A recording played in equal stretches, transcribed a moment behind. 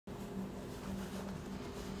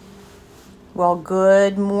Well,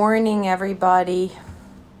 good morning, everybody.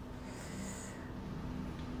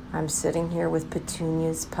 I'm sitting here with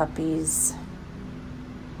Petunia's puppies.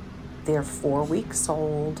 They're 4 weeks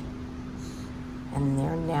old, and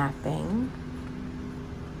they're napping.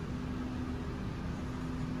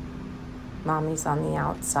 Mommy's on the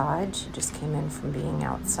outside. She just came in from being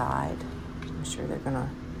outside. I'm sure they're gonna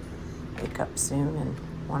wake up soon and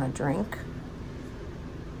want a drink.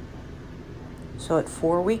 So at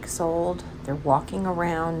 4 weeks old, they're walking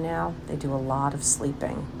around now. They do a lot of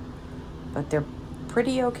sleeping, but they're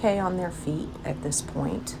pretty okay on their feet at this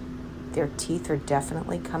point. Their teeth are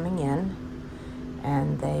definitely coming in,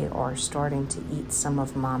 and they are starting to eat some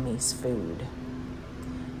of Mommy's food.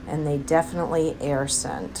 And they definitely air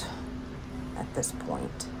scent at this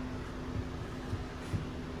point.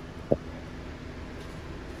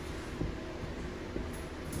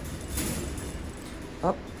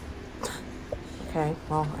 Oh, okay,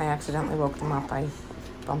 well, I accidentally woke them up. I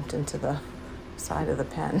bumped into the side of the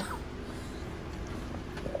pen.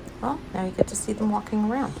 Well, now you get to see them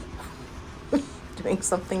walking around, doing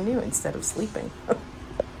something new instead of sleeping.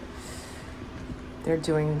 They're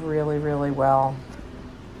doing really, really well.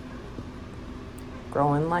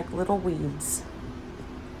 Growing like little weeds.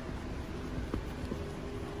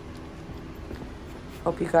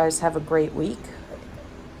 Hope you guys have a great week.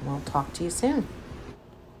 We'll talk to you soon.